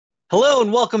Hello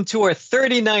and welcome to our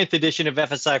 39th edition of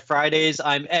FSI Fridays.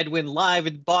 I'm Edwin, live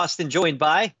in Boston, joined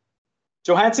by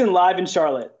Johansson, live in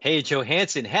Charlotte. Hey,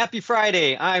 Johansson. Happy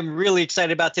Friday. I'm really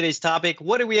excited about today's topic.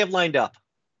 What do we have lined up?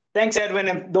 Thanks, Edwin,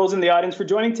 and those in the audience for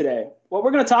joining today. What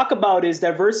we're going to talk about is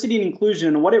diversity and inclusion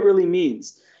and what it really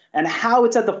means and how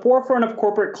it's at the forefront of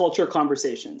corporate culture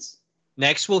conversations.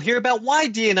 Next, we'll hear about why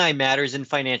D&I matters in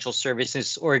financial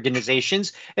services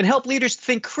organizations and help leaders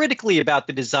think critically about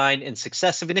the design and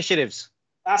success of initiatives.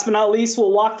 Last but not least,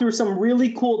 we'll walk through some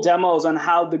really cool demos on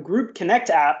how the Group Connect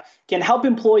app can help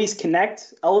employees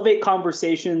connect, elevate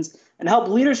conversations, and help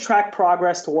leaders track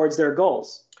progress towards their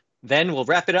goals. Then we'll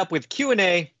wrap it up with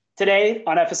Q&A. Today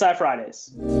on FSI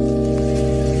Fridays.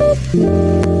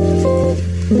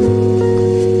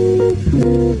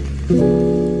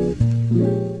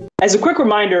 As a quick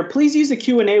reminder, please use the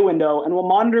Q&A window and we'll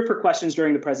monitor for questions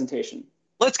during the presentation.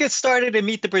 Let's get started and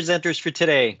meet the presenters for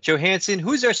today. Johansson,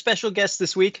 who's our special guest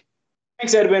this week?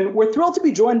 Thanks, Edwin. We're thrilled to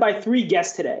be joined by three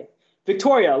guests today.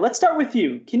 Victoria, let's start with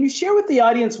you. Can you share with the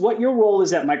audience what your role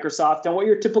is at Microsoft and what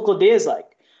your typical day is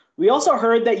like? We also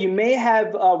heard that you may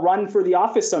have run for the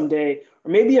office someday,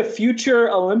 or maybe a future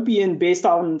Olympian based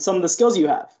on some of the skills you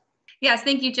have. Yes,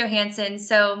 thank you, Johansson.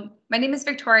 So my name is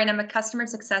Victoria, and I'm a customer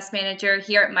success manager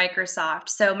here at Microsoft.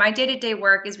 So my day-to-day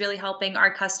work is really helping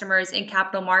our customers in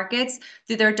capital markets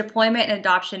through their deployment and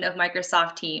adoption of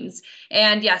Microsoft Teams.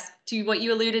 And yes, to what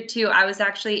you alluded to, I was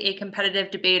actually a competitive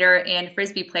debater and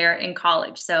Frisbee player in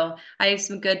college. So I have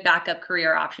some good backup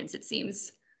career options, it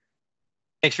seems.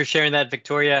 Thanks for sharing that,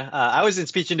 Victoria. I was in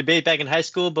speech and debate back in high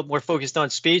school, but more focused on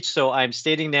speech. So I'm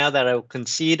stating now that I will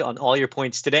concede on all your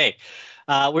points today.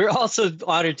 We're also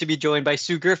honored to be joined by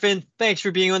Sue Griffin. Thanks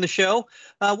for being on the show.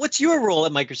 What's your role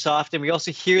at Microsoft? And we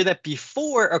also hear that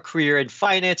before a career in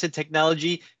finance and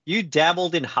technology, you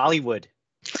dabbled in Hollywood.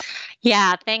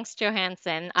 Yeah, thanks,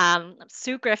 Johansson.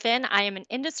 Sue Griffin. I am an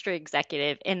industry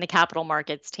executive in the capital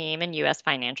markets team in U.S.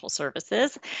 financial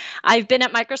services. I've been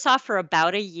at Microsoft for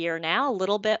about a year now, a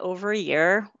little bit over a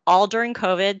year, all during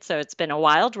COVID, so it's been a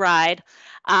wild ride.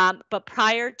 But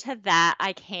prior to that,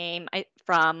 I came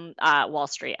from Wall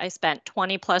Street. I spent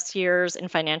 20 plus years in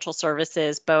financial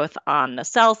services, both on the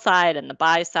sell side and the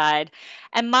buy side.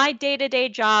 And my day-to-day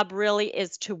job really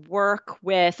is to work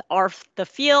with the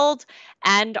field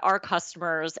and our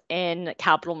customers in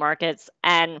capital markets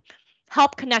and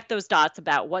help connect those dots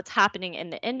about what's happening in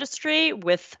the industry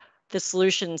with the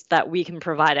solutions that we can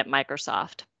provide at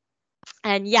Microsoft.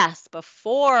 And yes,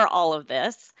 before all of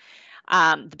this,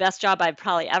 the best job I've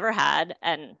probably ever had,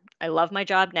 and I love my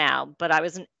job now, but I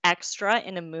was an extra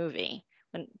in a movie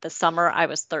when the summer I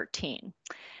was 13.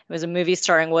 It was a movie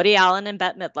starring Woody Allen and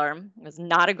Bette Midler. It was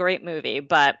not a great movie,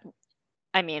 but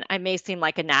I mean, I may seem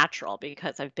like a natural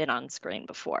because I've been on screen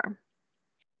before.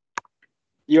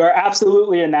 You are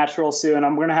absolutely a natural, Sue, and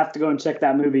I'm going to have to go and check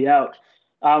that movie out.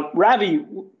 Ravi,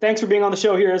 thanks for being on the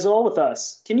show here as well with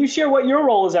us. Can you share what your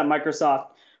role is at Microsoft?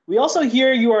 We also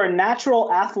hear you are a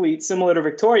natural athlete similar to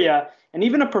Victoria, and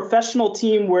even a professional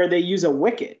team where they use a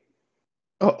wicket.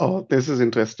 Oh, this is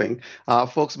interesting.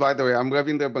 Folks, by the way, I'm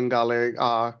Ravinder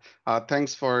Bangale.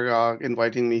 Thanks for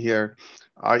inviting me here.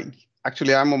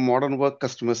 Actually, I'm a modern work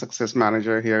customer success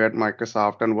manager here at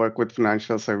Microsoft and work with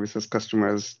financial services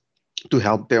customers to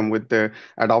help them with the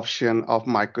adoption of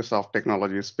Microsoft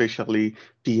technology, especially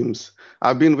Teams.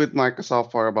 I've been with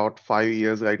Microsoft for about 5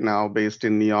 years right now, based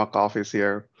in New York office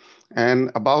here.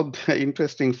 And about the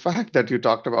interesting fact that you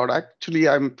talked about, actually,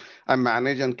 I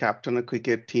manage and captain a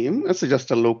cricket team. It's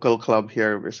just a local club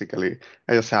here, basically,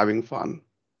 just having fun.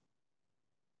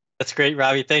 That's great,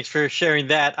 Ravi. Thanks for sharing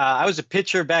that. I was a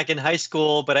pitcher back in high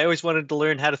school, but I always wanted to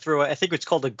learn how to throw, I think it's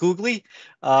called a googly.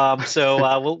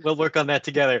 So we'll work on that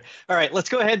together. All right, let's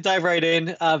go ahead and dive right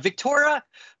in. Victoria,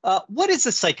 what is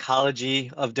the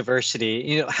psychology of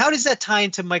diversity? How does that tie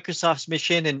into Microsoft's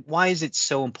mission and why is it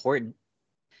so important?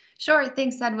 Sure.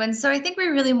 Thanks, Edwin. So I think we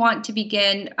really want to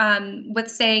begin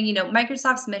with saying,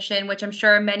 Microsoft's mission, which I'm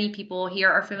sure many people here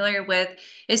are familiar with,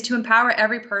 is to empower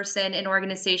every person and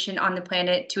organization on the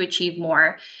planet to achieve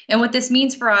more. And what this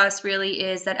means for us really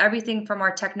is that everything from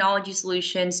our technology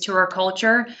solutions to our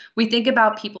culture, we think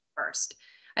about people first.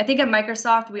 I think at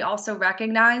Microsoft, we also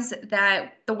recognize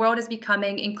that the world is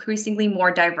becoming increasingly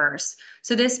more diverse.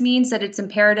 So this means that it's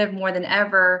imperative more than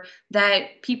ever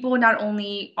that people not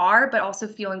only are, but also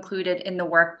feel included in the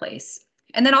workplace.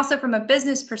 And then also from a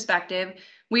business perspective,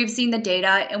 we've seen the data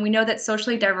and we know that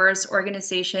socially diverse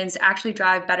organizations actually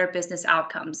drive better business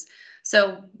outcomes.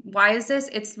 So why is this?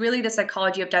 It's really the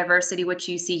psychology of diversity, which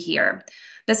you see here.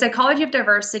 The psychology of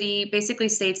diversity basically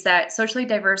states that socially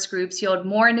diverse groups yield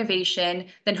more innovation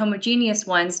than homogeneous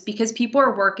ones because people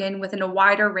are working within a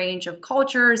wider range of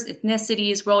cultures,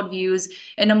 ethnicities, worldviews,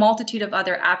 and a multitude of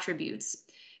other attributes.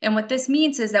 And what this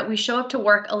means is that we show up to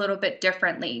work a little bit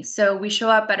differently. So we show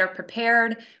up better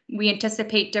prepared, we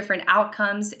anticipate different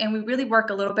outcomes, and we really work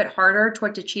a little bit harder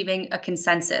towards achieving a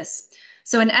consensus.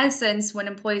 So in essence, when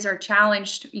employees are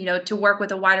challenged, to work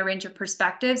with a wider range of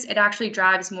perspectives, it actually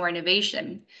drives more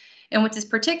innovation. And what is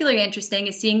particularly interesting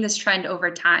is seeing this trend over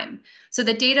time. So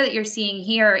the data that you're seeing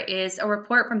here is a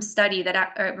report from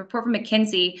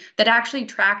McKinsey that actually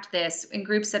tracked this in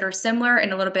groups that are similar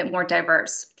and a little bit more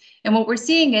diverse. And what we're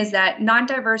seeing is that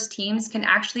non-diverse teams can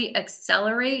actually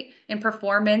accelerate in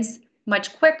performance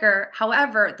much quicker.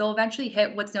 However, they'll eventually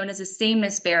hit what's known as a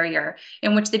sameness barrier,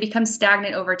 in which they become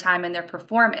stagnant over time in their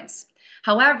performance.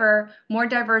 However, more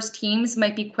diverse teams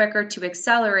might be quicker to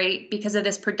accelerate because of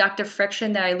this productive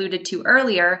friction that I alluded to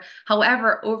earlier.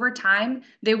 However, over time,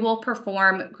 they will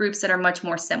perform groups that are much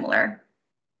more similar.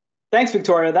 Thanks,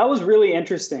 Victoria. That was really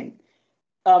interesting.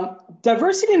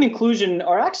 Diversity and inclusion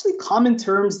are actually common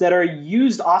terms that are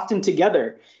used often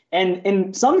together, and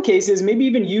in some cases, maybe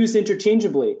even used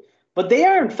interchangeably, but they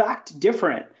are in fact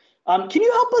different. Can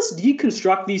you help us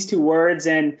deconstruct these two words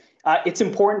and its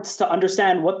importance to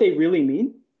understand what they really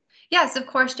mean? Yes, of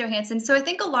course, Johansson. So I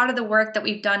think a lot of the work that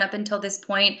we've done up until this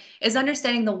point is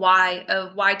understanding the why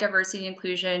of why diversity and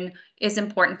inclusion is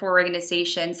important for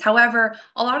organizations. However,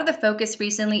 a lot of the focus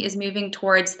recently is moving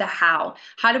towards the how.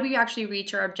 How do we actually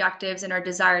reach our objectives and our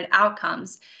desired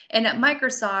outcomes? And at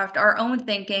Microsoft, our own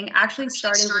thinking actually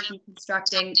started with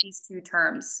deconstructing these two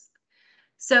terms.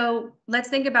 So let's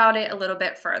think about it a little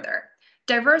bit further.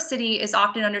 Diversity is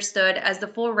often understood as the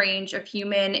full range of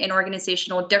human and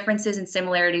organizational differences and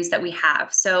similarities that we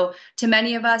have. So to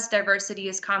many of us, diversity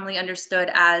is commonly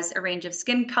understood as a range of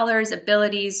skin colors,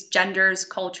 abilities, genders,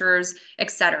 cultures,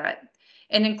 etc.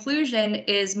 And inclusion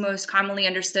is most commonly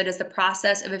understood as the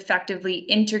process of effectively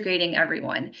integrating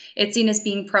everyone. It's seen as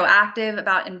being proactive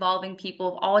about involving people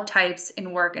of all types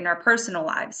in work and our personal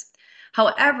lives.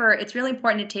 However, it's really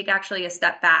important to take actually a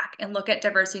step back and look at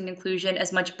diversity and inclusion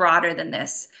as much broader than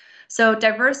this. So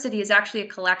diversity is actually a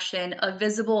collection of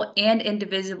visible and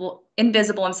invisible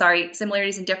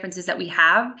similarities and differences that we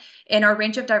have. And our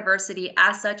range of diversity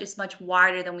as such is much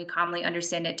wider than we commonly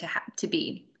understand it to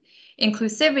be.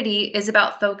 Inclusivity is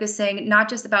about focusing not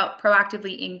just about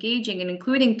proactively engaging and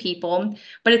including people,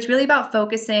 but it's really about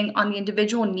focusing on the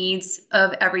individual needs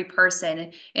of every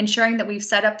person, ensuring that we've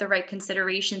set up the right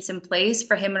considerations in place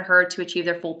for him or her to achieve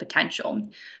their full potential.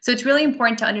 So it's really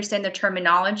important to understand the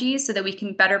terminology so that we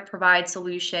can better provide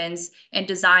solutions and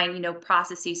design,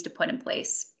 processes to put in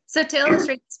place. So to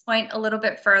illustrate this point a little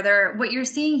bit further, what you're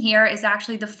seeing here is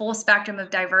actually the full spectrum of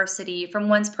diversity from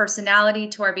one's personality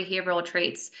to our behavioral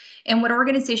traits. And what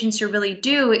organizations should really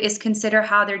do is consider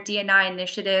how their D&I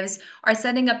initiatives are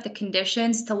setting up the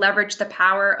conditions to leverage the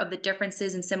power of the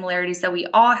differences and similarities that we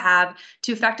all have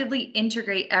to effectively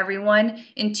integrate everyone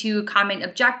into common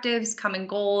objectives, common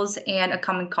goals, and a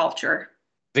common culture.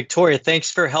 Victoria,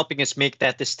 thanks for helping us make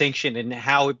that distinction and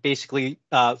how it basically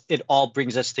it all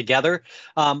brings us together.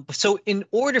 So in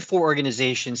order for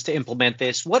organizations to implement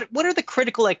this, what are the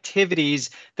critical activities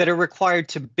that are required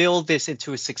to build this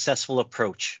into a successful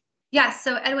approach? Yes,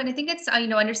 so Edwin, I think it's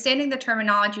understanding the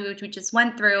terminology which we just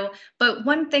went through, but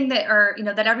one thing that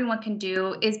that everyone can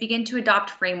do is begin to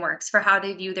adopt frameworks for how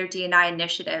they view their D&I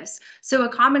initiatives. So a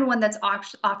common one that's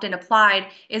often applied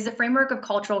is the framework of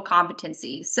cultural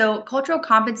competency. So cultural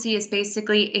competency is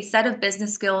basically a set of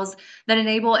business skills that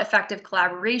enable effective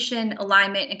collaboration,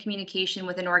 alignment, and communication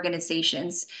within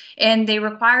organizations. And they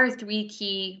require three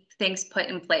key things put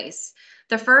in place.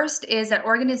 The first is that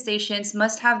organizations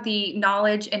must have the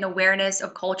knowledge and awareness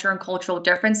of culture and cultural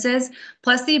differences,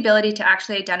 plus the ability to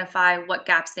actually identify what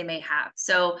gaps they may have.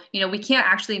 So, we can't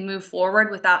actually move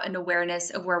forward without an awareness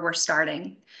of where we're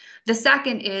starting. The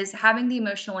second is having the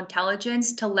emotional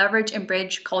intelligence to leverage and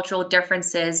bridge cultural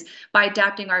differences by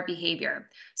adapting our behavior.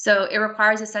 So it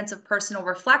requires a sense of personal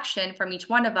reflection from each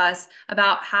one of us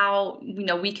about how,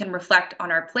 we can reflect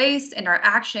on our place and our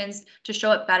actions to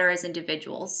show up better as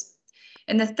individuals.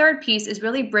 And the third piece is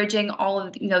really bridging all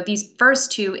of these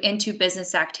first two into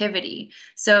business activity.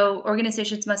 So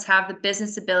organizations must have the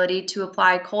business ability to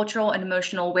apply cultural and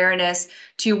emotional awareness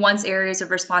to one's areas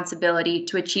of responsibility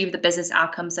to achieve the business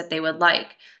outcomes that they would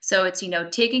like. So it's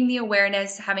taking the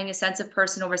awareness, having a sense of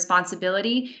personal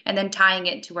responsibility, and then tying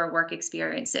it to our work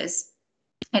experiences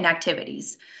and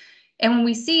activities. And what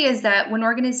we see is that when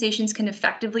organizations can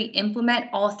effectively implement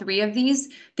all three of these,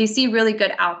 they see really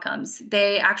good outcomes.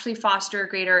 They actually foster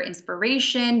greater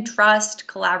inspiration, trust,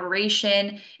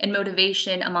 collaboration, and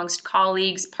motivation amongst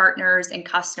colleagues, partners, and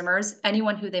customers,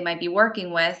 anyone who they might be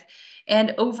working with.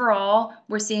 And overall,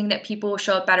 we're seeing that people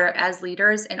show up better as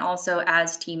leaders and also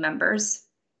as team members.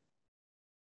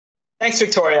 Thanks,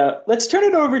 Victoria. Let's turn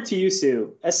it over to you,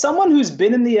 Sue. As someone who's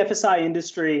been in the FSI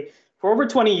industry for over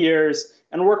 20 years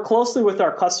and worked closely with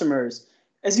our customers,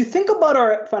 as you think about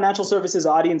our financial services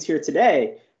audience here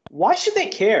today, why should they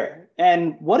care?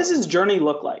 And what does this journey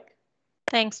look like?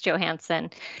 Thanks,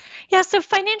 Johansson. Yeah, so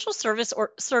financial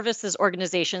services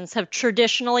organizations have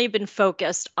traditionally been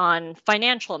focused on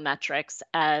financial metrics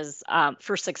as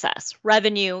for success: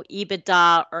 revenue,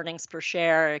 EBITDA, earnings per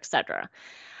share, et cetera.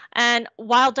 And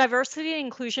while diversity and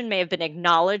inclusion may have been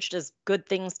acknowledged as good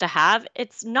things to have,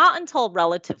 it's not until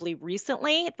relatively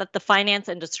recently that the finance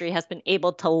industry has been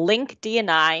able to link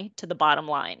D&I to the bottom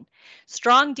line.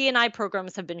 Strong D&I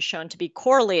programs have been shown to be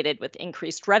correlated with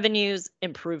increased revenues,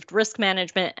 improved risk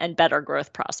management, and better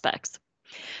growth prospects.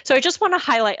 So I just want to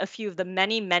highlight a few of the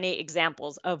many, many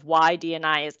examples of why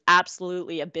D&I is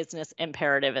absolutely a business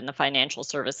imperative in the financial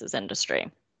services industry.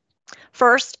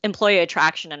 First, employee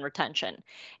attraction and retention.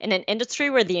 In an industry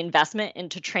where the investment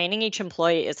into training each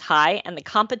employee is high and the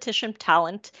competition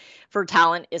for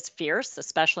talent is fierce,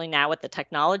 especially now with the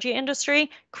technology industry,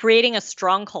 creating a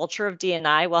strong culture of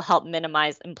D&I will help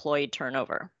minimize employee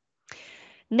turnover.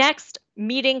 Next,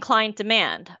 meeting client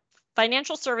demand.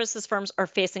 Financial services firms are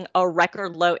facing a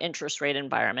record low interest rate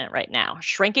environment right now,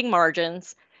 shrinking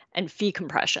margins, and fee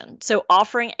compression. So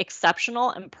offering exceptional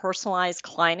and personalized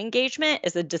client engagement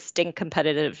is a distinct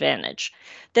competitive advantage.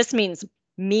 This means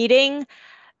meeting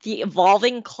the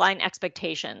evolving client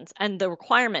expectations and the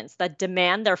requirements that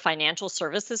demand their financial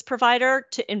services provider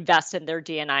to invest in their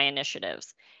D&I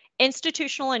initiatives.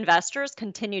 Institutional investors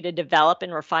continue to develop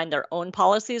and refine their own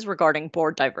policies regarding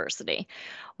board diversity.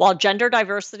 While gender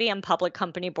diversity and public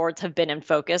company boards have been in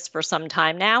focus for some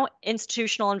time now,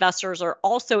 institutional investors are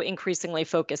also increasingly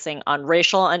focusing on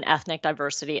racial and ethnic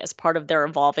diversity as part of their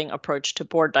evolving approach to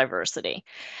board diversity.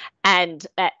 And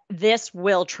this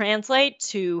will translate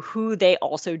to who they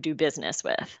also do business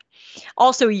with.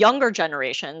 Also, younger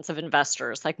generations of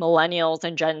investors like millennials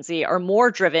and Gen Z are more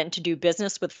driven to do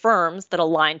business with firms that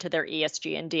align to their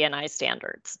ESG and D&I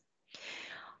standards.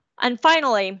 And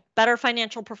finally, better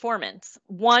financial performance.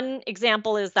 One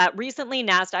example is that recently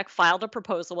NASDAQ filed a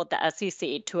proposal with the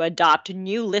SEC to adopt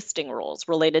new listing rules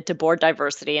related to board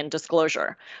diversity and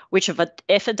disclosure, which,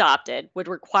 if adopted, would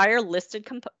require listed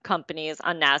companies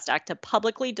on NASDAQ to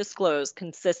publicly disclose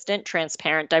consistent,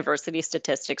 transparent diversity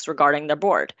statistics regarding their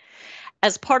board.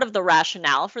 As part of the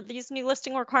rationale for these new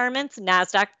listing requirements,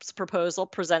 NASDAQ's proposal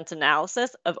presents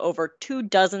analysis of over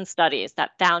 24 studies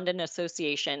that found an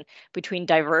association between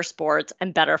diverse boards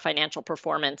and better financial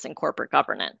performance and corporate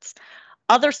governance.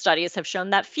 Other studies have shown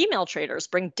that female traders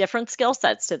bring different skill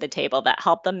sets to the table that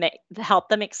help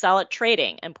them excel at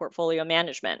trading and portfolio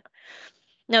management.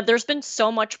 Now, there's been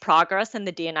so much progress in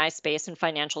the D&I space in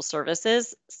financial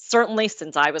services, certainly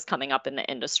since I was coming up in the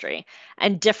industry.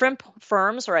 And different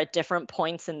firms are at different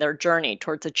points in their journey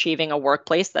towards achieving a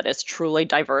workplace that is truly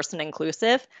diverse and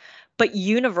inclusive. But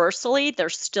universally,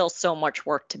 there's still so much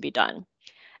work to be done,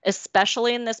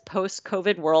 especially in this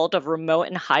post-COVID world of remote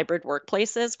and hybrid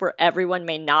workplaces where everyone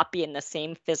may not be in the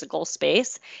same physical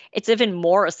space. It's even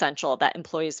more essential that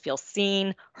employees feel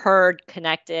seen, heard,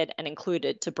 connected, and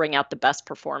included to bring out the best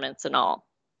performance in all.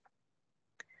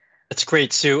 That's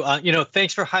great, Sue.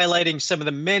 Thanks for highlighting some of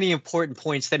the many important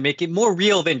points that make it more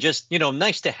real than just,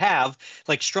 nice to have,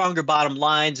 like stronger bottom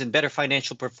lines and better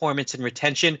financial performance and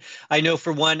retention. I know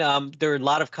for one, there are a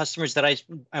lot of customers that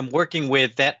I'm working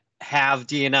with that have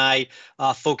D&I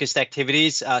focused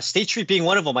activities. State Street being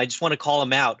one of them. I just want to call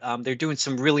them out. They're doing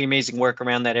some really amazing work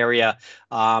around that area,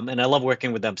 and I love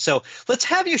working with them. So let's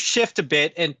have you shift a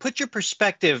bit and put your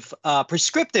prescriptive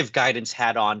guidance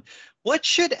hat on. What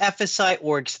should FSI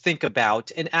orgs think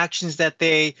about and actions that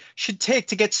they should take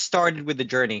to get started with the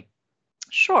journey?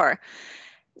 Sure.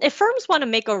 If firms want to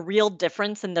make a real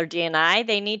difference in their D&I,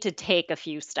 they need to take a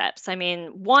few steps.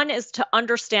 One is to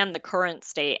understand the current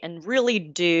state and really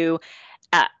do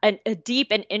a deep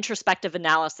and introspective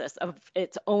analysis of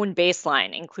its own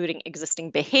baseline, including existing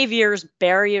behaviors,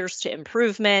 barriers to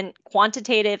improvement,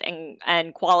 quantitative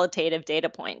and qualitative data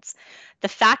points. The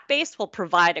fact base will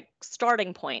provide a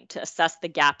starting point to assess the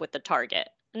gap with the target.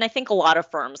 And I think a lot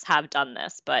of firms have done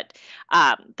this, but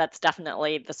that's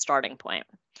definitely the starting point.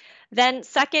 Then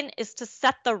second is to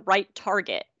set the right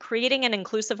target. Creating an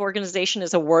inclusive organization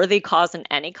is a worthy cause in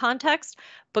any context,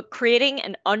 but creating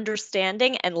an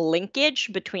understanding and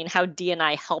linkage between how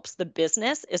D&I helps the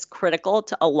business is critical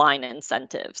to align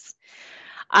incentives.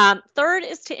 Third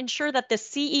is to ensure that the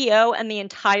CEO and the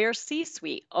entire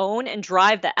C-suite own and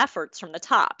drive the efforts from the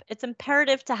top. It's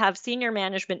imperative to have senior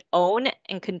management own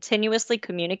and continuously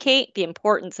communicate the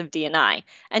importance of D&I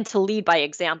and to lead by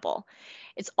example.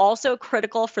 It's also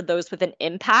critical for those with an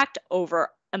impact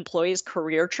over employees'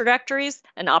 career trajectories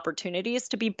and opportunities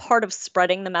to be part of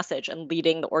spreading the message and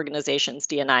leading the organization's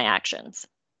D&I actions.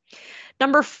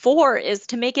 Number 4 is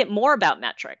to make it more about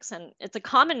metrics. And it's a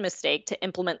common mistake to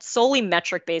implement solely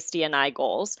metric-based D&I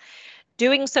goals.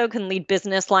 Doing so can lead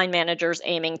business line managers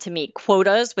aiming to meet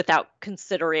quotas without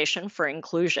consideration for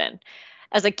inclusion.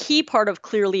 As a key part of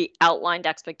clearly outlined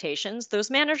expectations, those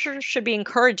managers should be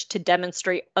encouraged to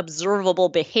demonstrate observable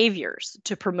behaviors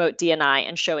to promote D&I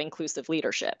and show inclusive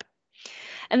leadership.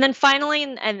 And then finally,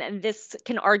 and this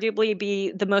can arguably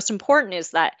be the most important,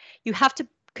 is that you have to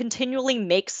continually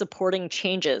make supporting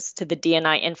changes to the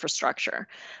D&I infrastructure.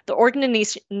 The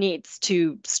organization needs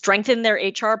to strengthen their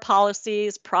HR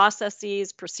policies,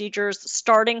 processes, procedures,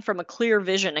 starting from a clear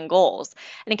vision and goals.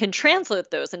 And it can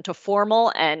translate those into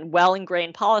formal and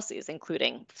well-ingrained policies,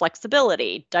 including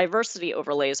flexibility, diversity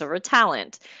overlays over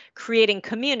talent, creating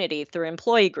community through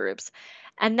employee groups.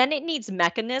 And then it needs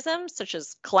mechanisms such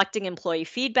as collecting employee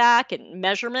feedback and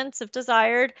measurements if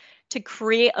desired to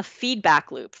create a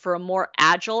feedback loop for a more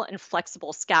agile and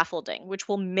flexible scaffolding, which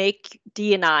will make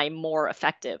D&I more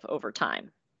effective over time.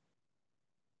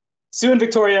 Sue and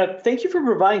Victoria, thank you for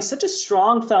providing such a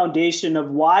strong foundation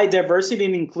of why diversity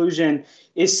and inclusion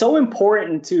is so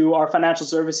important to our financial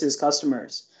services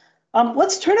customers.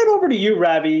 Let's turn it over to you,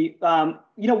 Ravi.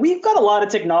 We've got a lot of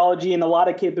technology and a lot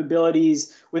of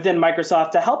capabilities within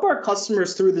Microsoft to help our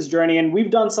customers through this journey, and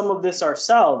we've done some of this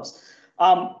ourselves.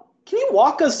 Can you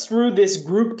walk us through this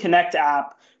Group Connect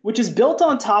app, which is built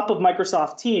on top of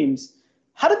Microsoft Teams?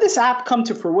 How did this app come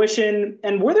to fruition,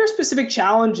 and were there specific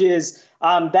challenges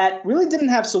that really didn't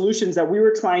have solutions that we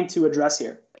were trying to address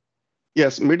here?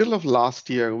 Yes, middle of last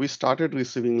year, we started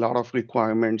receiving a lot of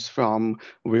requirements from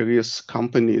various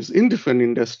companies in different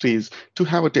industries to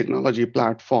have a technology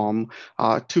platform,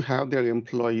 to have their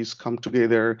employees come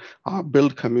together,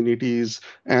 build communities,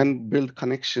 and build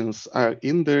connections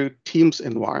in their Teams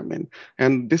environment.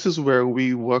 And this is where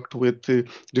we worked with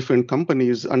different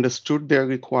companies, understood their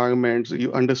requirements,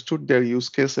 you understood their use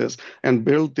cases, and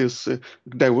built this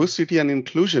diversity and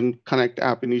inclusion Connect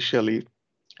app initially.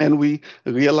 And we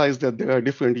realized that there are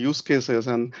different use cases.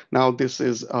 And now this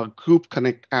is a Group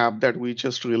Connect app that we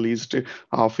just released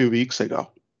a few weeks ago.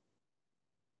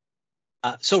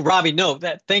 So Ravi,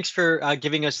 thanks for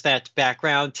giving us that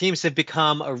background. Teams have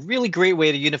become a really great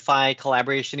way to unify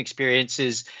collaboration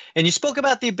experiences. And you spoke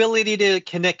about the ability to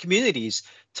connect communities.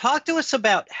 Talk to us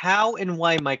about how and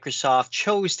why Microsoft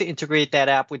chose to integrate that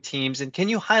app with Teams. And can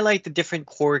you highlight the different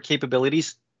core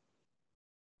capabilities?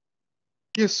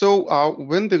 Yes, so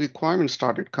when the requirements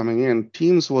started coming in,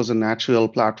 Teams was a natural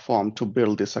platform to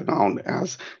build this around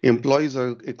as employees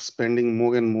are spending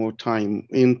more and more time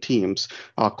in Teams,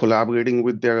 collaborating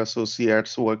with their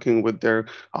associates, working with their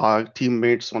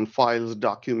teammates on files,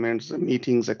 documents,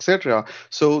 meetings, etc.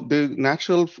 So the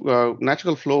natural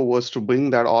flow was to bring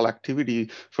that all activity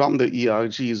from the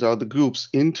ERGs or the groups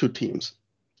into Teams.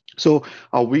 So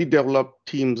we developed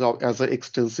Teams as an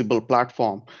extensible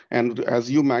platform. And as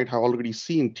you might have already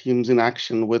seen Teams in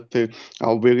action with the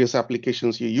various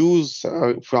applications you use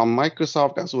from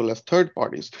Microsoft as well as third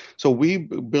parties. So we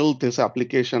built this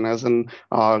application as an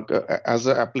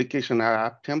application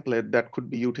app template that could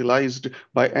be utilized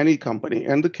by any company.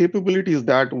 And the capabilities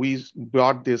that we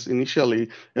brought this initially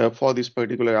for these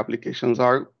particular applications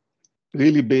are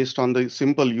really based on the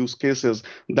simple use cases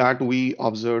that we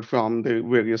observed from the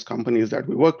various companies that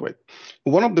we work with.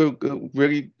 One of the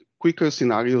very quicker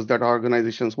scenarios that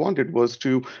organizations wanted was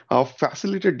to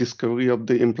facilitate discovery of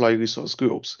the employee resource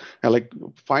groups, and like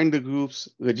find the groups,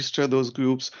 register those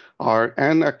groups,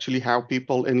 and actually have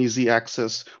people an easy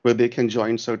access where they can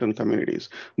join certain communities.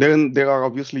 Then there are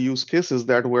obviously use cases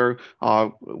that were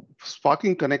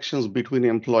sparking connections between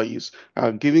employees,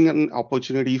 giving an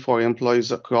opportunity for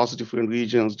employees across different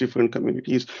regions, different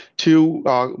communities to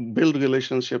build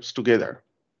relationships together.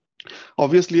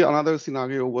 Obviously, another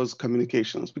scenario was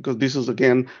communications, because this is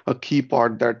again a key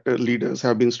part that leaders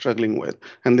have been struggling with.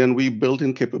 And then we built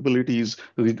in capabilities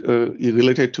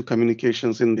related to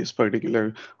communications in this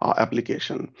particular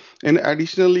application. And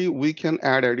additionally, we can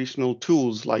add additional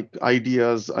tools like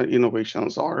ideas,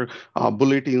 innovations, or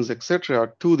bulletins,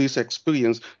 etc., to this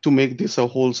experience to make this a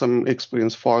wholesome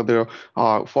experience for the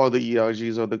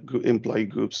ERGs or the employee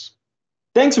groups.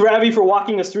 Thanks, Ravi, for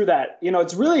walking us through that.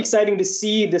 It's really exciting to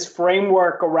see this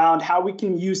framework around how we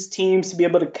can use teams to be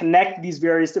able to connect these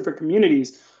various different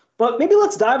communities. But maybe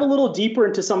let's dive a little deeper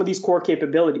into some of these core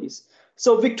capabilities.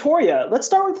 So, Victoria, let's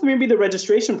start with maybe the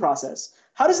registration process.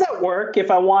 How does that work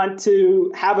if I want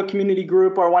to have a community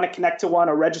group or I want to connect to one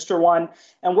or register one?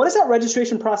 And what does that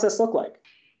registration process look like?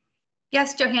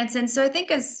 Yes, Johansson. So I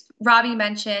think as Robbie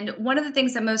mentioned, one of the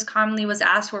things that most commonly was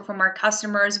asked for from our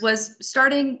customers was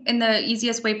starting in the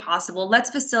easiest way possible. Let's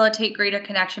facilitate greater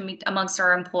connection amongst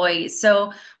our employees.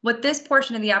 So what this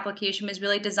portion of the application is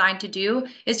really designed to do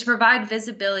is to provide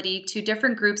visibility to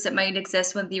different groups that might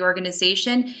exist within the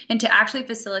organization and to actually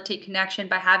facilitate connection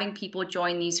by having people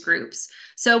join these groups.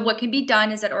 So what can be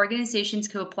done is that organizations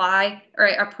can apply or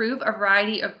approve a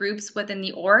variety of groups within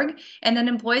the org, and then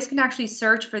employees can actually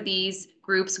search for these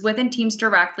groups within teams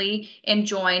directly and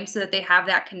join so that they have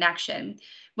that connection.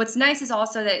 What's nice is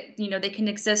also that they can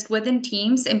exist within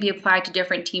teams and be applied to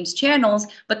different teams channels,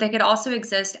 but they could also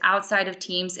exist outside of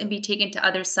teams and be taken to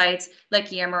other sites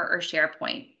like Yammer or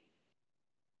SharePoint.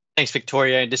 Thanks,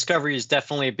 Victoria. And discovery is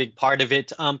definitely a big part of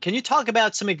it. Can you talk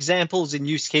about some examples and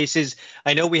use cases?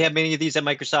 I know we have many of these at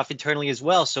Microsoft internally as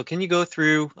well. So can you go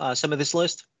through some of this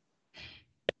list?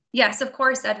 Yes, of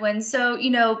course, Edwin. So,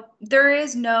 there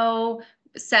is no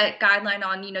set guideline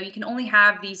on, you can only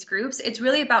have these groups. It's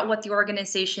really about what the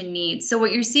organization needs. So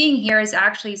what you're seeing here is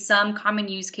actually some common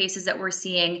use cases that we're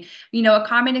seeing. A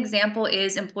common example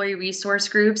is employee resource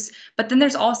groups, but then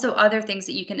there's also other things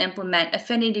that you can implement,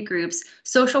 affinity groups,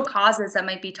 social causes that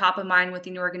might be top of mind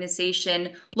within your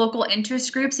organization, local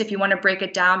interest groups if you want to break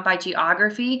it down by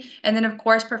geography, and then of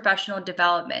course, professional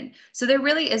development. So there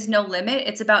really is no limit.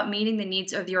 It's about meeting the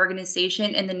needs of the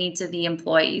organization and the needs of the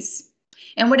employees.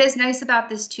 And what is nice about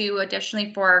this too,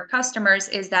 additionally for our customers,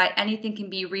 is that anything can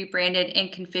be rebranded and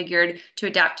configured to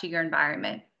adapt to your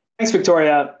environment. Thanks,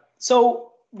 Victoria.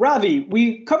 So, Ravi,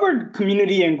 we covered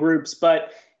community and groups,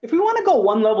 but if we want to go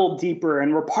one level deeper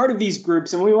and we're part of these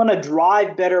groups and we want to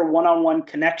drive better one-on-one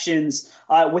connections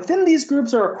within these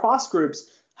groups or across groups,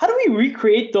 how do we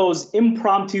recreate those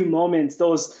impromptu moments,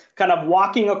 those kind of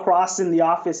walking across in the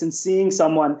office and seeing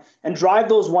someone and drive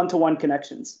those one-to-one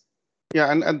connections? Yeah,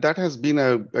 and that has been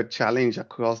a challenge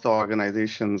across the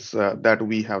organizations that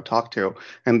we have talked to.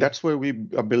 And that's where we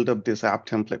build up this app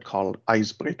template called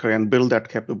Icebreaker and build that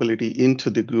capability into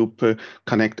the Group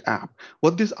Connect app.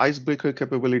 What this Icebreaker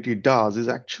capability does is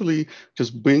actually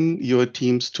just bring your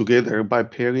teams together by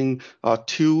pairing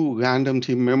two random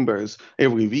team members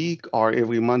every week or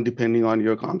every month, depending on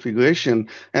your configuration,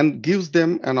 and gives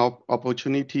them an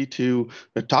opportunity to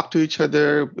talk to each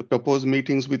other, propose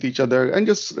meetings with each other, and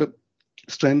just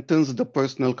strengthens the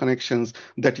personal connections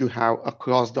that you have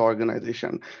across the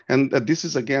organization. And this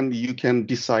is, again, you can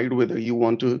decide whether you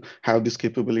want to have this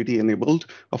capability enabled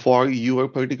for your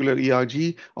particular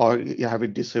ERG or you have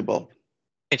it disabled.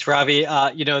 Thanks, Ravi.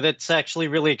 That's actually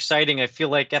really exciting. I feel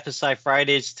like FSI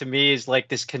Fridays to me is like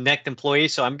this connect employee.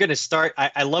 So I'm going to start.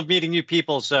 I love meeting new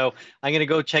people. So I'm going to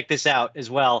go check this out as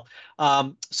well.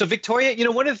 So Victoria,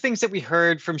 one of the things that we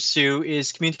heard from Sue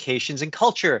is communications and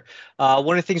culture.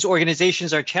 One of the things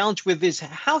organizations are challenged with is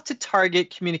how to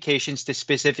target communications to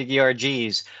specific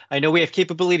ERGs. I know we have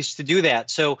capabilities to do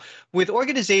that. So with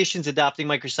organizations adopting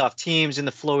Microsoft Teams in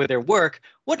the flow of their work,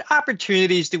 what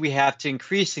opportunities do we have to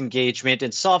increase engagement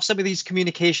and solve some of these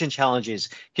communication challenges?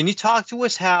 Can you talk to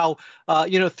us how,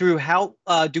 through how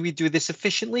do we do this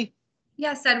efficiently?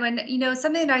 Yes, Edwin,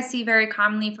 something that I see very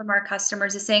commonly from our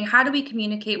customers is saying, how do we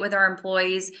communicate with our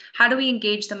employees? How do we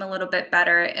engage them a little bit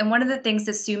better? And one of the things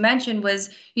that Sue mentioned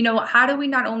was, how do we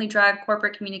not only drive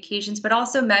corporate communications, but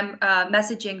also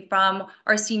messaging from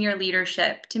our senior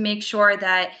leadership to make sure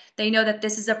that they know that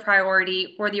this is a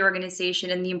priority for the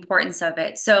organization and the importance of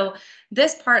it. So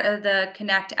this part of the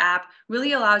Connect app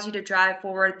really allows you to drive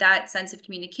forward that sense of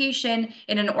communication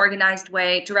in an organized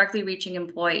way, directly reaching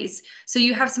employees. So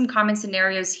you have some common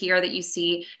scenarios here that you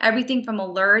see, everything from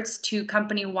alerts to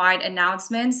company-wide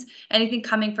announcements, anything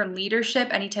coming from leadership,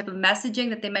 any type of messaging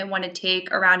that they might want to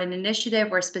take around an initiative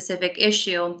or a specific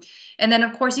issue. And then,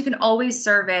 of course, you can always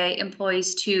survey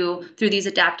employees too through these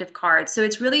adaptive cards. So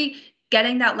it's really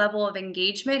getting that level of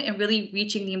engagement and really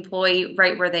reaching the employee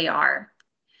right where they are.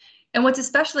 And what's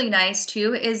especially nice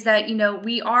too is that,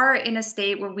 we are in a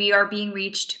state where we are being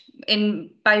reached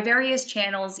by various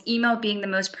channels, email being the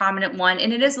most prominent one,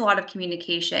 and it is a lot of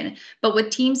communication. But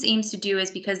what Teams aims to do is,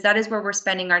 because that is where we're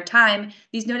spending our time,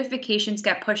 these notifications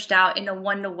get pushed out in a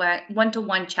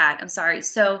one-to-one chat. I'm sorry.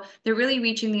 So they're really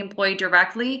reaching the employee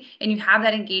directly, and you have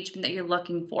that engagement that you're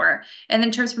looking for. And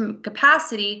in terms of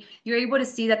capacity, you're able to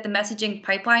see that the messaging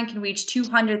pipeline can reach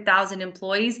 200,000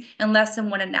 employees in less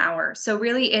than 1 hour. So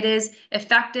really, it is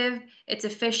effective, it's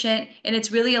efficient, and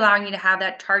it's really allowing you to have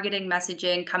that targeting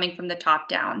messaging coming from the top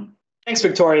down. Thanks,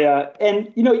 Victoria.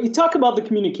 And you talk about the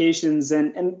communications,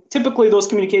 and typically those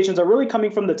communications are really coming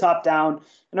from the top down,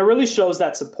 and it really shows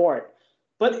that support.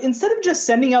 But instead of just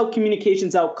sending out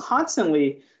communications out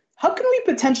constantly, how can we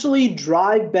potentially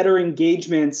drive better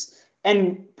engagements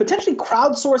and potentially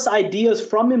crowdsource ideas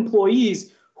from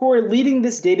employees who are leading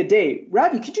this day to day?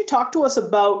 Ravi, could you talk to us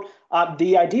about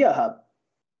the Idea Hub?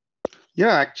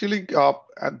 Yeah, actually,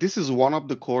 this is one of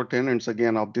the core tenets,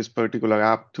 again, of this particular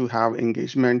app, to have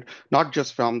engagement, not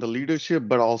just from the leadership,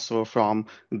 but also from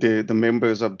the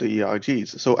members of the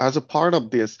ERGs. So as a part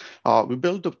of this, we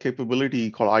built a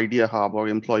capability called Idea Hub, or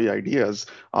Employee Ideas,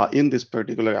 in this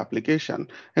particular application.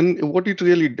 And what it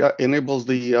really enables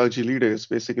the ERG leaders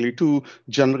basically to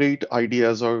generate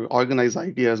ideas or organize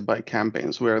ideas by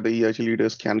campaigns, where the ERG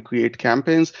leaders can create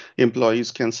campaigns,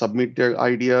 employees can submit their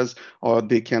ideas, or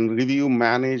they can review,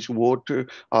 manage, vote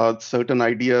certain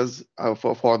ideas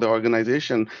for the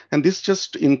organization. And this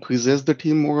just increases the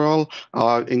team morale,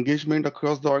 engagement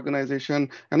across the organization,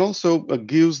 and also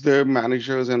gives their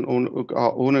managers and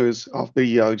owners of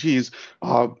the ERGs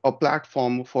a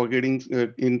platform for getting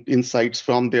insights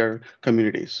from their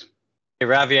communities. Hey,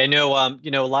 Ravi, I know,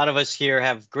 a lot of us here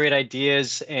have great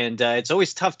ideas, and it's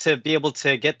always tough to be able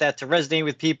to get that to resonate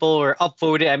with people or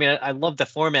upvote it. I mean, I love the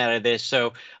format of this,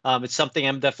 so it's something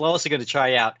I'm definitely also going to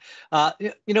try out.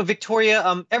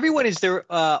 Victoria, everyone is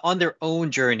on their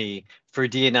own journey for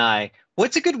D&I.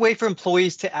 What's a good way for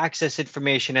employees to access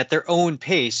information at their own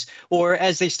pace, or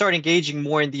as they start engaging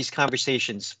more in these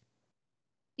conversations?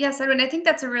 Yes, I mean, I think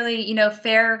that's a really,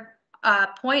 fair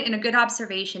point and a good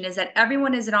observation, is that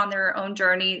everyone is on their own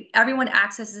journey. Everyone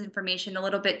accesses information a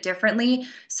little bit differently.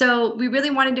 So we really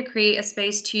wanted to create a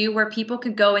space too where people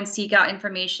could go and seek out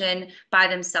information by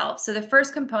themselves. So the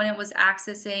first component was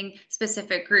accessing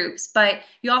specific groups, but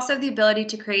you also have the ability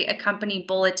to create a company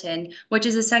bulletin, which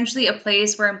is essentially a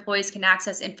place where employees can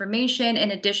access information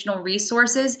and additional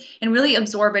resources and really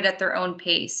absorb it at their own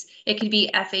pace. It could be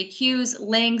FAQs,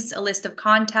 links, a list of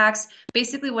contacts,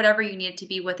 basically whatever you need it to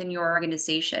be within your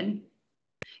organization.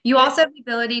 You also have the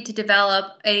ability to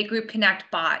develop a Group Connect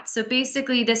bot. So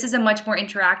basically, this is a much more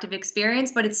interactive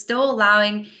experience, but it's still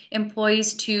allowing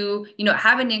employees to,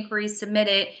 have an inquiry, submit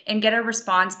it, and get a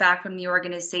response back from the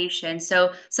organization.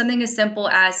 So something as simple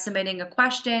as submitting a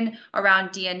question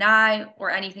around D&I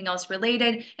or anything else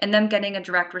related, and them getting a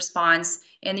direct response.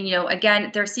 And,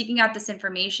 again, they're seeking out this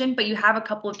information, but you have a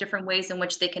couple of different ways in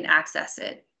which they can access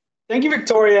it. Thank you,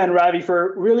 Victoria and Ravi,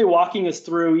 for really walking us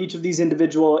through each of these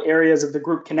individual areas of the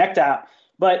Group Connect app.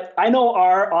 But I know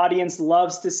our audience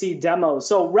loves to see demos.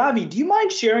 So Ravi, do you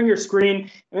mind sharing your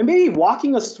screen and maybe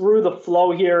walking us through the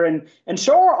flow here and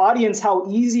show our audience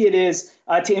how easy it is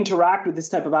to interact with this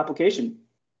type of application?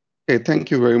 Okay, thank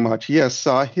you very much. Yes,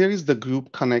 here is the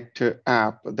Group Connect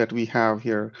app that we have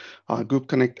here. Group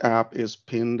Connect app is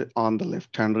pinned on the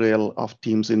left-hand rail of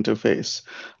Teams interface.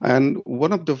 And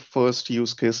one of the first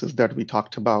use cases that we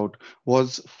talked about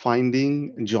was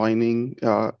joining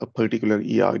a particular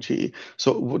ERG.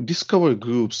 So Discover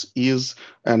Groups is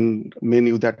a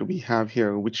menu that we have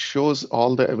here, which shows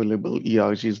all the available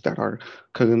ERGs that are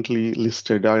currently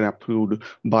listed and approved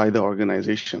by the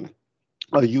organization.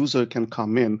 A user can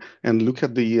come in and look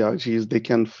at the ERGs. They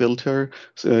can filter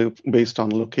based on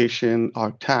location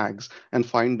or tags and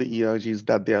find the ERGs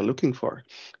that they are looking for.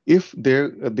 If they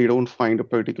don't find a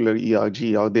particular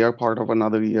ERG, or they are part of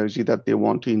another ERG that they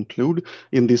want to include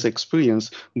in this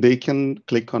experience, they can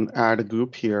click on Add a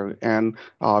Group here and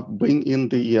bring in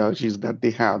the ERGs that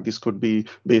they have. This could be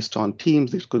based on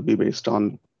Teams. This could be based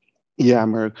on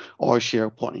Yammer or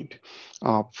SharePoint.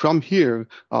 From here,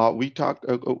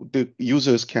 the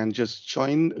users can just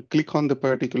click on the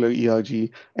particular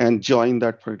ERG and join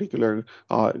that particular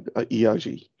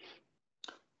ERG.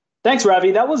 Thanks,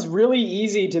 Ravi. That was really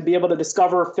easy to be able to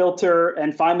discover, filter,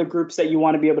 and find the groups that you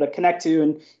want to be able to connect to,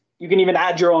 and you can even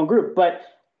add your own group. But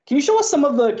can you show us some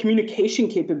of the communication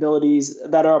capabilities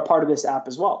that are a part of this app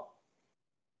as well?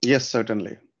 Yes,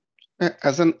 certainly.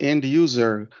 As an end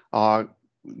user,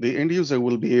 the end user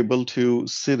will be able to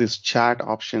see this chat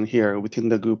option here within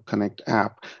the Group Connect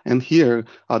app. And here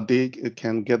they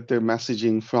can get their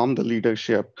messaging from the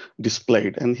leadership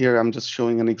displayed. And here I'm just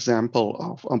showing an example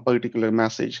of a particular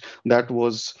message that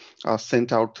was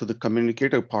sent out to the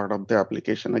communicator part of the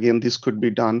application. Again, this could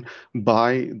be done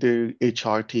by the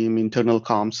HR team, internal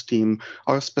comms team,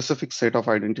 or a specific set of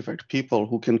identified people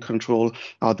who can control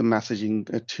the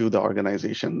messaging to the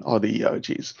organization or the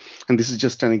ERGs. And this is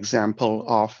just an example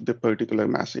of the particular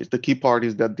message. The key part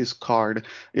is that this card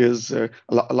is a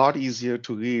lot easier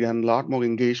to read and a lot more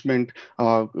engagement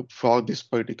for this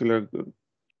particular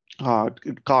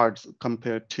cards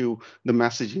compared to the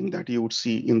messaging that you would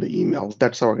see in the emails.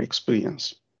 That's our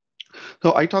experience.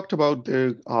 So I talked about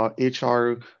the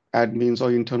HR admins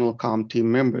or internal comm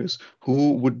team members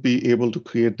who would be able to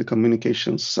create the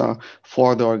communications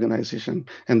for the organization.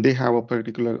 And they have a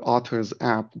particular authors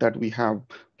app that we have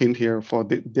pinned here for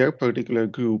their particular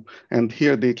group. And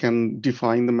here they can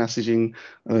define the messaging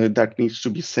that needs to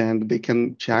be sent. They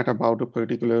can chat about a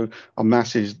particular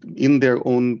message in their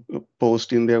own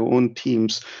post, in their own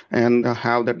teams, and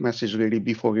have that message ready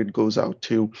before it goes out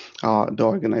to the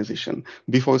organization.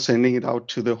 Before sending it out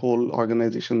to the whole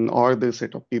organization or the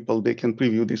set of people, they can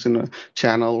preview this in a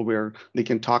channel where they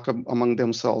can talk among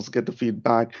themselves, get the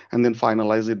feedback, and then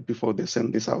finalize it before they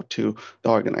send this out to the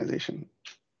organization.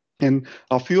 And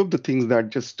a few of the things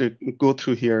that just go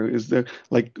through here is the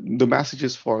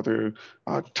messages for the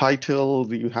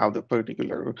title. You have the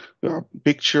particular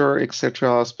picture,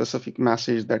 etc., specific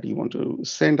message that you want to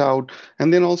send out,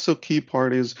 and then also key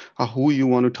part is who you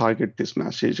want to target this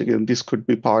message. Again, this could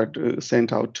be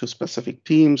sent out to specific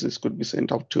teams. This could be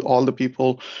sent out to all the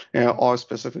people or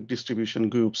specific distribution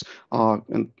groups,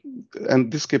 and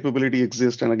this capability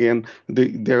exists. And again,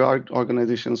 there are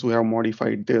organizations who have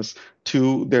modified this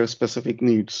to their specific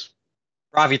needs.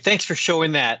 Ravi, thanks for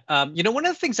showing that. One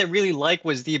of the things I really like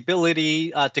was the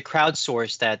ability to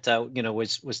crowdsource that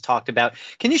was talked about.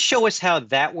 Can you show us how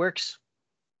that works?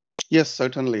 Yes,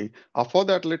 certainly. For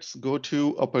that, let's go to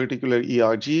a particular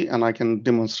ERG, and I can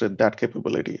demonstrate that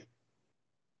capability.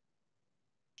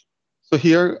 So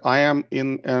here I am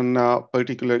in a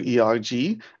particular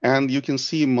ERG, and you can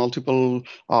see multiple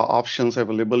options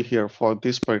available here for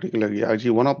this particular ERG.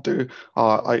 One of the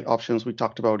options we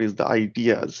talked about is the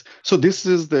ideas. So this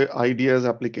is the ideas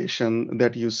application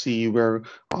that you see where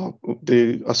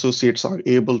the associates are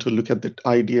able to look at the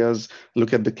ideas,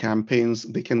 look at the campaigns.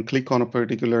 They can click on a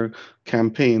particular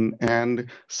campaign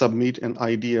and submit an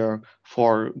idea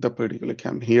for the particular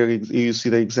campaign. Here you see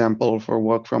the example for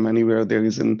work from anywhere. There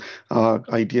is an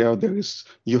idea.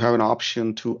 You have an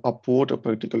option to upvote a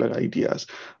particular ideas.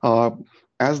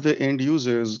 As the end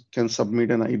users can submit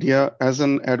an idea, as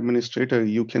an administrator,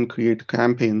 you can create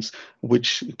campaigns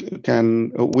which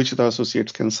the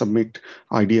associates can submit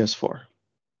ideas for.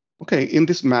 Okay, in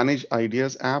this Manage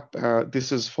Ideas app,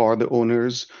 this is for the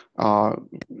owners,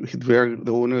 where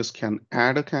the owners can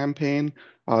add a campaign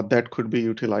that could be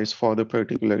utilized for the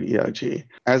particular ERG.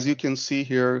 As you can see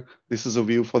here, this is a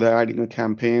view for the adding a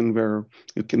campaign where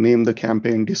you can name the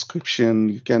campaign description,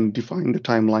 you can define the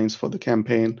timelines for the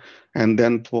campaign, and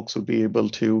then folks will be able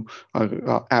to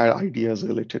add ideas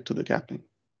related to the campaign.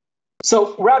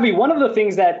 So, Ravi, one of the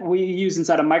things that we use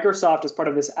inside of Microsoft as part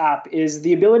of this app is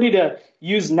the ability to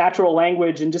use natural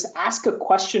language and just ask a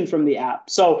question from the app.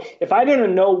 So if I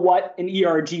didn't know what an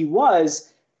ERG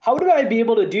was, how would I be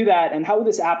able to do that? And how would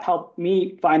this app help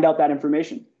me find out that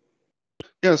information?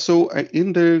 Yeah, so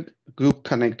in the Group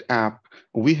Connect app,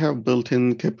 we have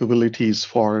built-in capabilities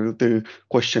for the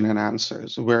question and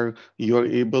answers, where you're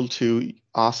able to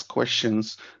ask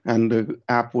questions and the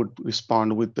app would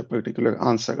respond with the particular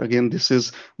answer. Again, this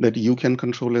is that you can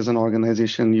control as an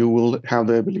organization. You will have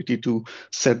the ability to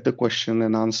set the question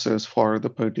and answers for the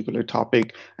particular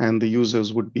topic, and the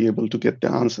users would be able to get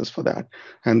the answers for that.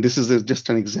 And this is just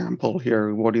an example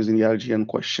here, what is in the LGN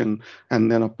question, and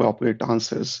then appropriate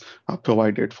answers are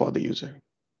provided for the user.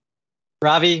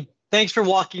 Ravi, thanks for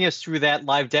walking us through that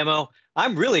live demo.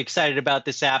 I'm really excited about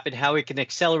this app and how it can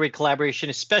accelerate collaboration,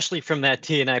 especially from that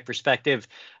T&I perspective.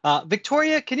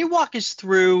 Victoria, can you walk us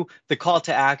through the call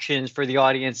to actions for the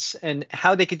audience and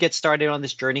how they could get started on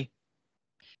this journey?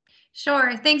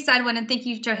 Sure. Thanks, Edwin, and thank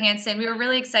you, Johansson. We were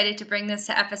really excited to bring this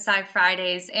to FSI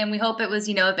Fridays, and we hope it was,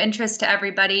 of interest to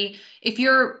everybody. If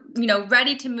you're,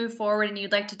 ready to move forward and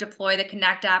you'd like to deploy the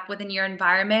Connect app within your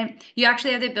environment, you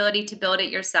actually have the ability to build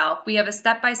it yourself. We have a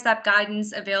step-by-step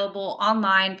guidance available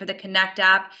online for the Connect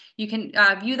app. You can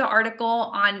view the article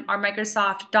on our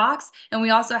Microsoft Docs, and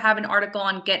we also have an article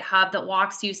on GitHub that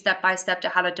walks you step-by-step to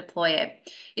how to deploy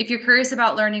it. If you're curious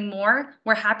about learning more,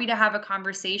 we're happy to have a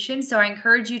conversation. So I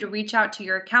encourage you to reach out to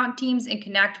your account teams and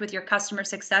connect with your customer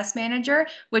success manager,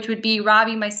 which would be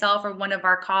Robbie, myself, or one of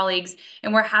our colleagues.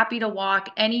 And we're happy to walk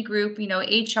any group,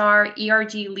 HR,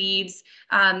 ERG leads,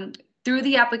 through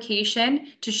the application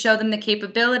to show them the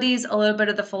capabilities, a little bit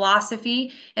of the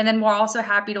philosophy, and then we're also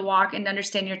happy to walk and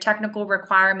understand your technical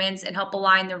requirements and help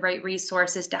align the right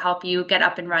resources to help you get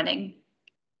up and running.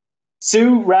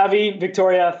 Sue, Ravi,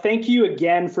 Victoria, thank you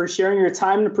again for sharing your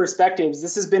time and perspectives.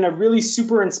 This has been a really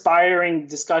super inspiring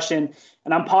discussion,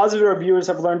 and I'm positive our viewers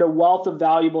have learned a wealth of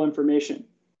valuable information.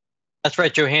 That's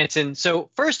right, Johansson. So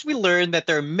first, we learned that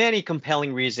there are many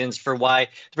compelling reasons for why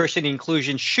diversity and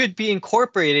inclusion should be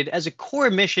incorporated as a core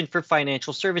mission for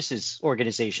financial services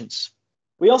organizations.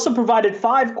 We also provided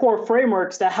 5 core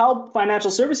frameworks to help financial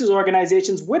services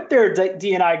organizations with their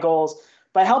D&I goals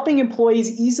by helping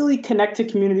employees easily connect to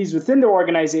communities within their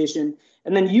organization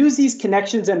and then use these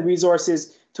connections and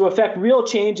resources to affect real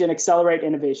change and accelerate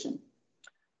innovation.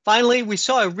 Finally, we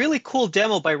saw a really cool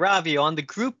demo by Ravi on the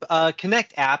Group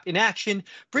Connect app in action,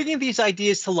 bringing these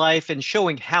ideas to life and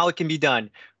showing how it can be done.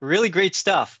 Really great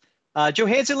stuff.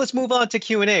 Johansson, let's move on to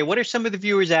Q&A. What are some of the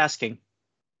viewers asking?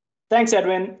 Thanks,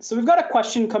 Edwin. So we've got a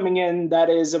question coming in that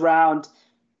is around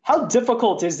how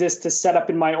difficult is this to set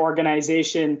up in my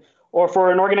organization or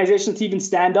for an organization to even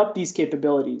stand up these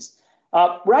capabilities?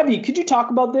 Ravi, could you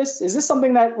talk about this? Is this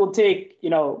something that will take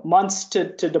months to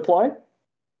deploy?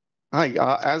 Hi,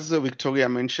 as Victoria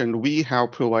mentioned, we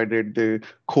have provided the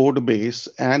code base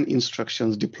and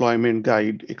instructions, deployment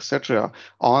guide, etc.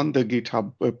 on the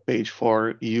GitHub page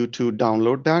for you to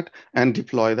download that and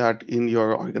deploy that in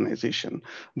your organization.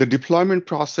 The deployment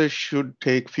process should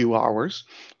take few hours,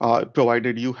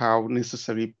 provided you have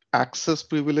necessary access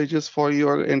privileges for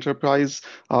your enterprise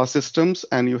systems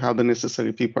and you have the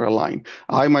necessary people aligned.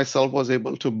 I myself was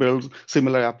able to build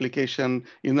similar application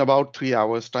in about 3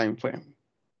 hours time frame.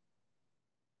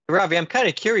 Ravi, I'm kind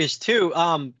of curious too.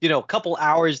 A couple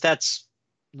hours, that's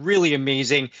really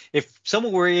amazing. If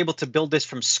someone were able to build this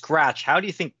from scratch, how do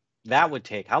you think that would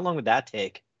take? How long would that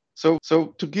take? So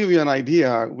to give you an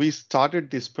idea, we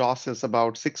started this process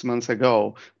about 6 months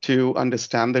ago to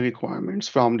understand the requirements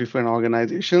from different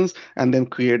organizations and then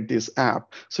create this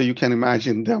app. So you can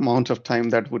imagine the amount of time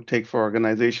that would take for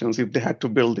organizations if they had to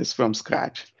build this from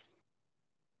scratch.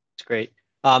 That's great.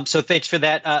 So thanks for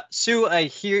that. Sue, I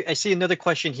see another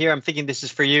question here. I'm thinking this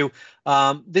is for you.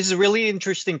 This is a really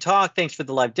interesting talk. Thanks for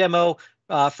the live demo.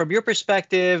 From your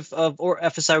perspective of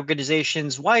FSI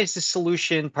organizations, why is this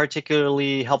solution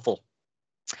particularly helpful?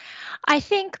 I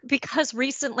think because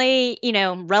recently,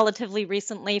 relatively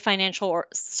recently, financial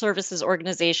services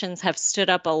organizations have stood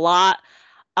up a lot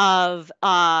of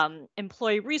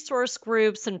employee resource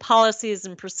groups and policies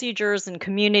and procedures and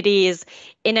communities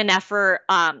in an effort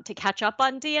to catch up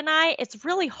on D&I. It's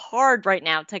really hard right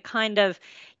now to kind of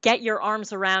get your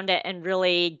arms around it and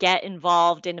really get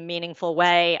involved in a meaningful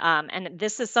way. And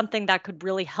this is something that could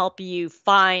really help you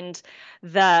find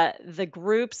the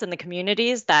groups and the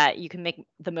communities that you can make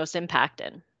the most impact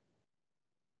in.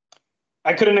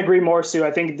 I couldn't agree more, Sue.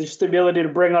 I think just the ability to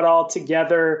bring it all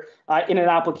together in an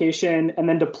application and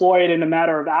then deploy it in a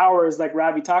matter of hours, like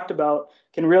Ravi talked about,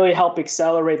 can really help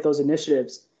accelerate those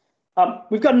initiatives.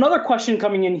 We've got another question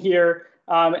coming in here,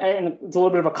 and it's a little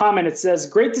bit of a comment. It says,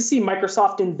 great to see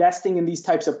Microsoft investing in these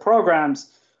types of programs.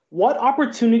 What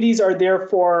opportunities are there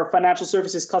for financial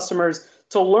services customers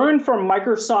to learn from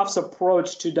Microsoft's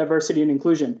approach to diversity and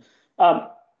inclusion?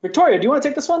 Victoria, do you want to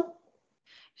take this one?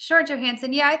 Sure,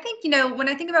 Johansson. Yeah, I think, when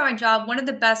I think about my job, one of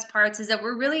the best parts is that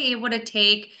we're really able to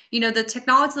take, the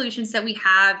technology solutions that we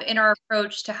have in our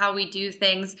approach to how we do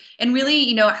things and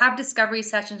really, have discovery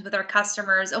sessions with our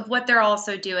customers of what they're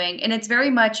also doing. And it's very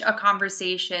much a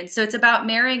conversation. So it's about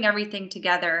marrying everything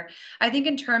together. I think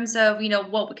in terms of,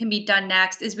 what can be done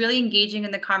next is really engaging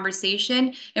in the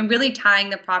conversation and really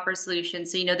tying the proper solution.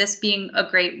 So, this being a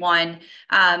great one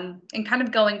and kind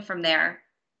of going from there.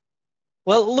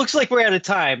 Well, it looks like we're out of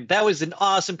time. That was an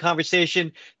awesome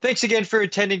conversation. Thanks again for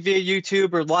attending via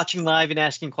YouTube or watching live and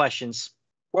asking questions.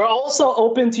 We're also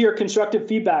open to your constructive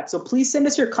feedback, so please send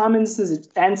us your comments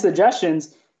and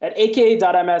suggestions at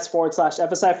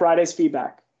aka.ms/FSI Fridays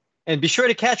feedback. And be sure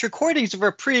to catch recordings of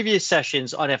our previous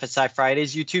sessions on FSI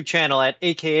Fridays YouTube channel at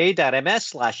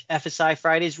aka.ms/FSI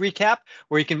Fridays recap,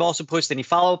 where you can also post any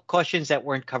follow-up questions that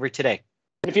weren't covered today.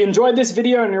 If you enjoyed this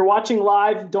video and you're watching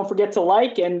live, don't forget to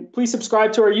like and please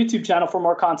subscribe to our YouTube channel for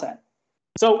more content.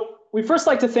 So we'd first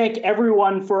like to thank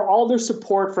everyone for all their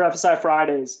support for FSI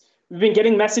Fridays. We've been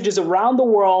getting messages around the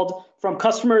world from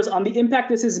customers on the impact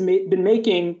this has been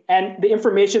making and the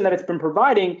information that it's been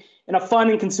providing in a fun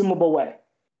and consumable way.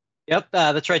 Yep,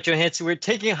 that's right, Johansson. We're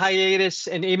taking a hiatus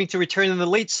and aiming to return in the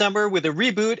late summer with a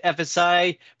reboot,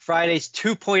 FSI Fridays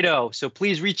 2.0. So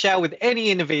please reach out with any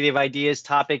innovative ideas,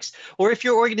 topics, or if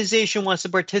your organization wants to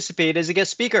participate as a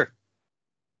guest speaker.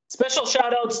 Special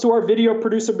shout outs to our video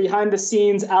producer behind the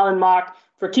scenes, Alan Mock,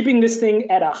 for keeping this thing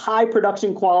at a high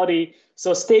production quality.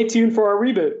 So stay tuned for our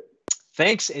reboot.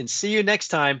 Thanks, and see you next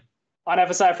time on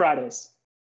FSI Fridays.